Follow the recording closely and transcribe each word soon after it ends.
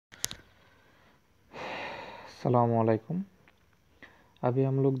अस्सलामुअलैकुम। अभी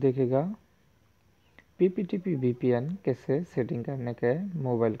हम लोग देखेगा पीपीटीपी वीपीएन कैसे सेटिंग करने का है।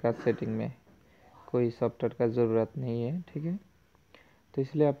 मोबाइल का सेटिंग में कोई सॉफ्टवेयर का ज़रूरत नहीं है, ठीक है। तो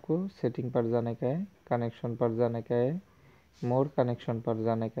इसलिए आपको सेटिंग पर जाने का है, कनेक्शन पर जाने का है, मोर कनेक्शन पर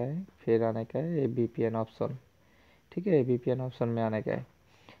जाने का है, फिर आने का है ये वीपीएन ऑप्शन, ठीक है। वीपीएन ऑप्शन में आने का है।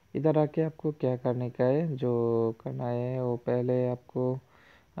 इधर आके आपको क्या करने का है, जो करना है वो पहले आपको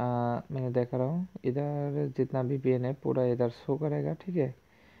मैंने देख रहा हूँ इधर जितना वीपीएन है पूरा इधर शो करेगा, ठीक है।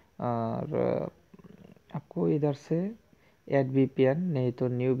 और आपको इधर से ऐड वीपीएन नहीं तो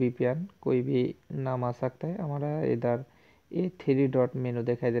न्यू वीपीएन कोई भी नाम आ सकता है। हमारा इधर ये 3 डॉट मेनू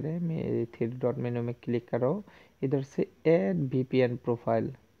दिखाई दे रहा है, मैं 3 डॉट मेनू में क्लिक कर रहा हूँ। इधर से ऐड वीपीएन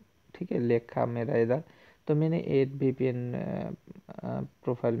प्रोफाइल, ठीक है, लिखा मेरा इधर। तो मैंने ऐड वीपीएन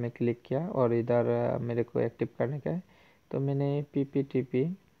प्रोफाइल में क्लिक किया और इधर मेरे को एक्टिव करने का है। तो मैंने पीपीटीपी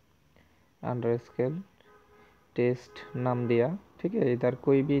अंडरस्कोर टेस्ट नाम दिया, ठीक है। इधर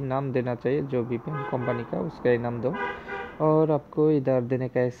कोई भी नाम देना चाहिए, जो भी कंपनी का उसका ही नाम दो। और आपको इधर देने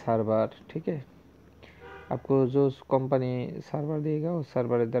का है सर्वर, ठीक है। आपको जो कंपनी सर्वर देगा वो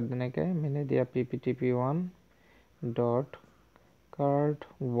सर्वर इधर देने का है। मैंने दिया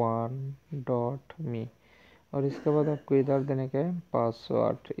pptp1.card1.me और इसके बाद आपको इधर देने का है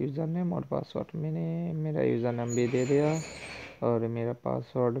पासवर्ड, यूज़र नेम और पासवर्ड। मैंने मेरा यूज़र नेम भी दे दिया और मेरा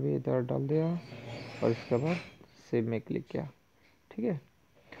पासवर्ड भी इधर डाल दिया और इसके बाद सेव में क्लिक किया, ठीक है।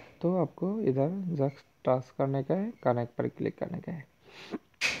 तो आपको इधर जस्ट टास्क करने का है, कनेक्ट पर क्लिक करने का है।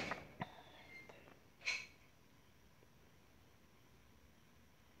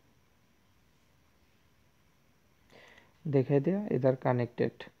 दिखाई दिया इधर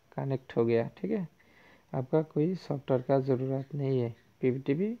कनेक्ट हो गया, ठीक है। आपका कोई सॉफ्टवेयर का ज़रूरत नहीं है।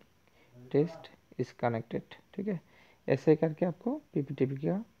 पीपीटीपी टेस्ट इज़ कनेक्टेड, ठीक है। ऐसे करके आपको पीपीटीपी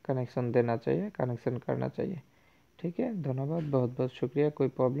का कनेक्शन देना चाहिए, कनेक्शन करना चाहिए, ठीक है। धन्यवाद, बहुत बहुत शुक्रिया। कोई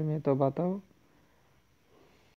प्रॉब्लम है तो बताओ।